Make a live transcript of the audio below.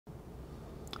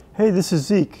Hey, this is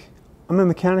Zeke. I'm a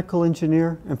mechanical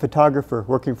engineer and photographer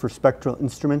working for Spectral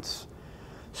Instruments.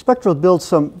 Spectral builds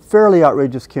some fairly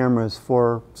outrageous cameras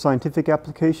for scientific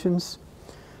applications.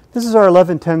 This is our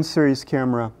 1110 series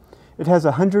camera. It has a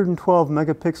 112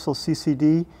 megapixel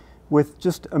CCD with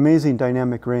just amazing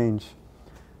dynamic range.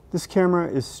 This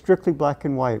camera is strictly black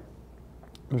and white.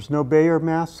 There's no Bayer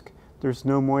mask, there's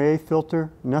no moire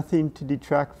filter, nothing to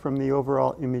detract from the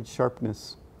overall image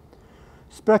sharpness.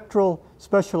 Spectral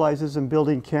specializes in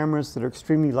building cameras that are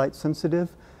extremely light sensitive,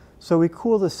 so we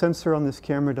cool the sensor on this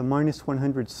camera to minus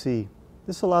 100°C.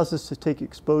 This allows us to take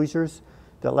exposures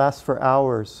that last for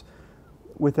hours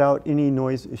without any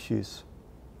noise issues.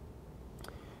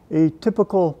 A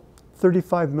typical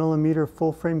 35mm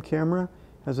full frame camera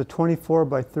has a 24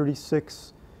 by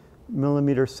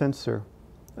 36mm sensor.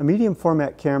 A medium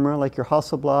format camera like your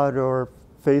Hasselblad or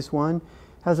Phase 1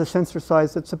 has a sensor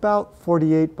size that's about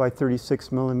 48 by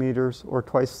 36mm or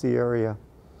twice the area.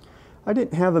 I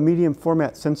didn't have a medium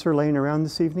format sensor laying around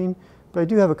this evening, but I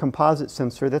do have a composite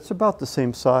sensor that's about the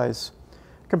same size.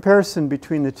 Comparison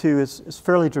between the two is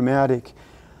fairly dramatic.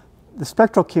 The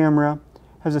Spectral camera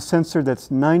has a sensor that's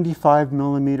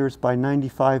 95mm by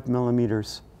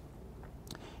 95mm.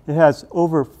 It has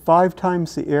over 5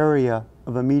 times the area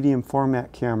of a medium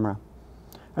format camera.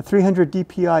 A 300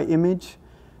 dpi image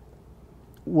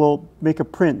will make a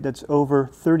print that's over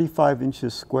 35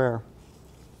 inches square.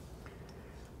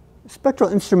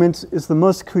 Spectral Instruments is the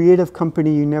most creative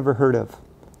company you never heard of.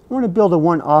 I want to build a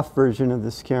one-off version of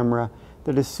this camera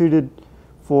that is suited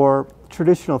for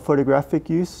traditional photographic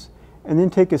use, and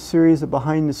then take a series of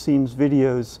behind-the-scenes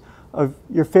videos of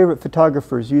your favorite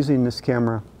photographers using this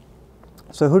camera.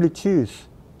 So who to choose?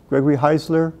 Gregory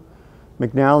Heisler,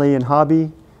 McNally and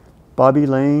Hobby, Bobby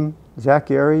Lane,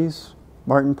 Zach Aries,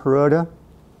 Martin Perrotta.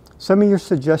 Send me your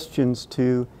suggestions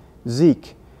to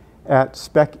Zeke at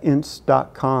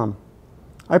specinst.com.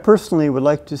 I personally would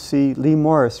like to see Lee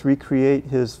Morris recreate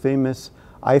his famous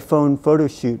iPhone photo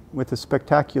shoot with a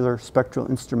spectacular Spectral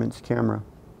Instruments camera.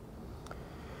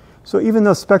 So even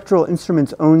though Spectral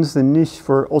Instruments owns the niche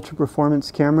for ultra-performance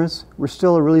cameras, we're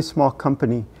still a really small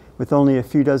company with only a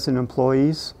few dozen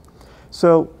employees.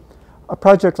 So a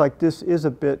project like this is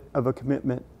a bit of a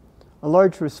commitment. A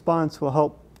large response will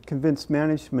help convince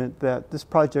management that this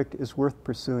project is worth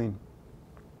pursuing.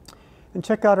 And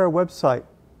check out our website,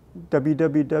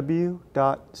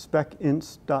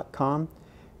 www.specinst.com,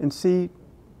 and see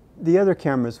the other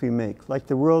cameras we make, like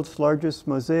the world's largest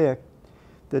mosaic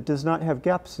that does not have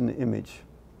gaps in the image.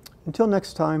 Until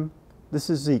next time, this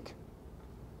is Zeke.